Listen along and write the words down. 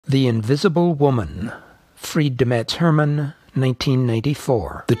The Invisible Woman, Fried de Metz Herman,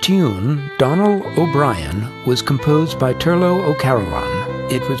 1994. The tune, Donald O'Brien, was composed by Turlo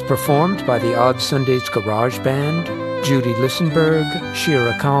O'Carolan. It was performed by the Odd Sundays Garage Band, Judy Lissenberg,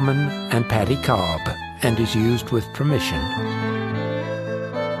 Shira Kalman, and Patty Cobb, and is used with permission.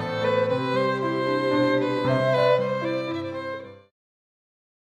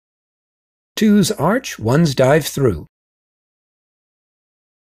 Twos arch, ones dive through.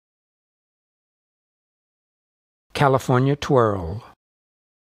 California twirl.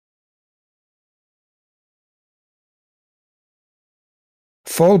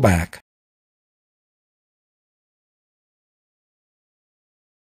 Fall back.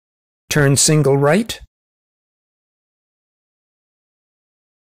 Turn single right.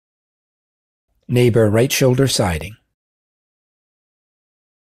 Neighbor right shoulder siding.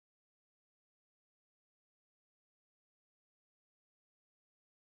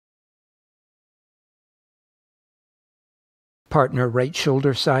 Partner right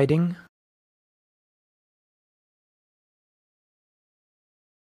shoulder siding.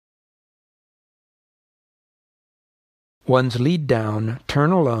 Ones lead down,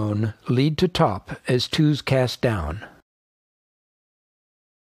 turn alone, lead to top as twos cast down.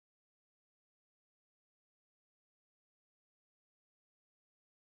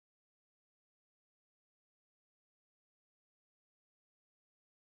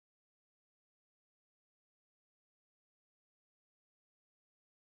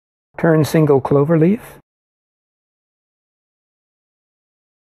 Turn single cloverleaf.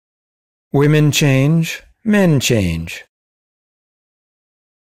 Women change, men change.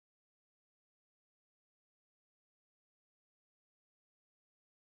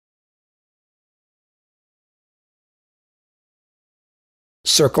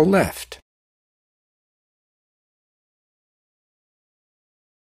 Circle left.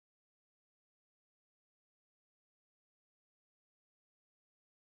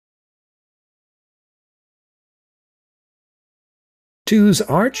 Twos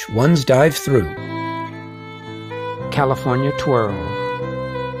arch, ones dive through. California twirl.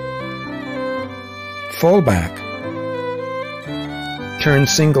 Fall back. Turn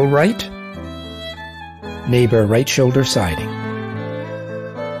single right. Neighbor right shoulder siding.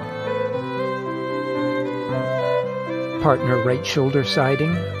 Partner right shoulder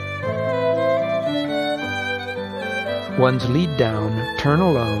siding. Ones lead down, turn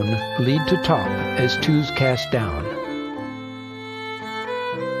alone, lead to top as twos cast down.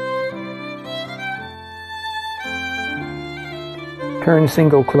 Turn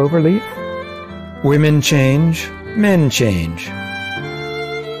single cloverleaf. Women change, men change.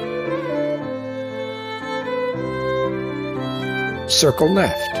 Circle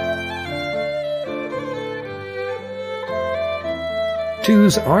left.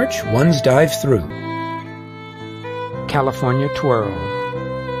 Twos arch, ones dive through. California twirl.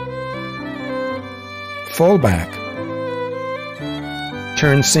 Fall back.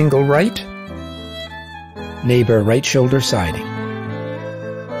 Turn single right. Neighbor right shoulder siding.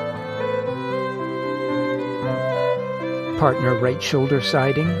 Partner right shoulder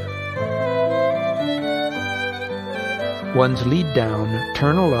siding. Ones lead down,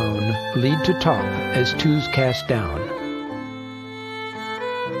 turn alone, lead to top as twos cast down.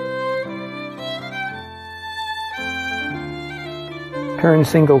 Turn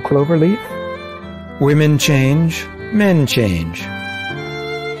single cloverleaf. Women change, men change.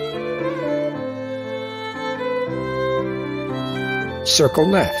 Circle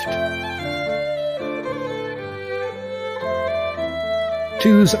left.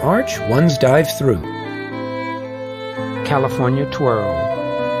 Twos arch, ones dive through. California twirl.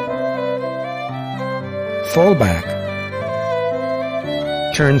 Fall back.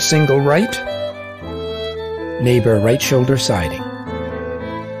 Turn single right. Neighbor right shoulder siding.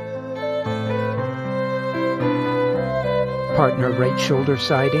 Partner right shoulder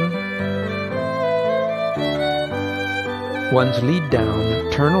siding. Ones lead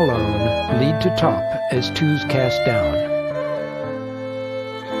down, turn alone, lead to top as twos cast down.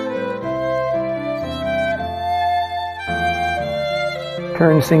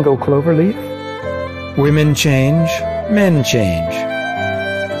 Turn single cloverleaf. Women change, men change.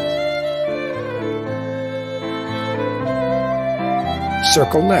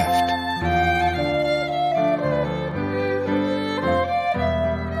 Circle left.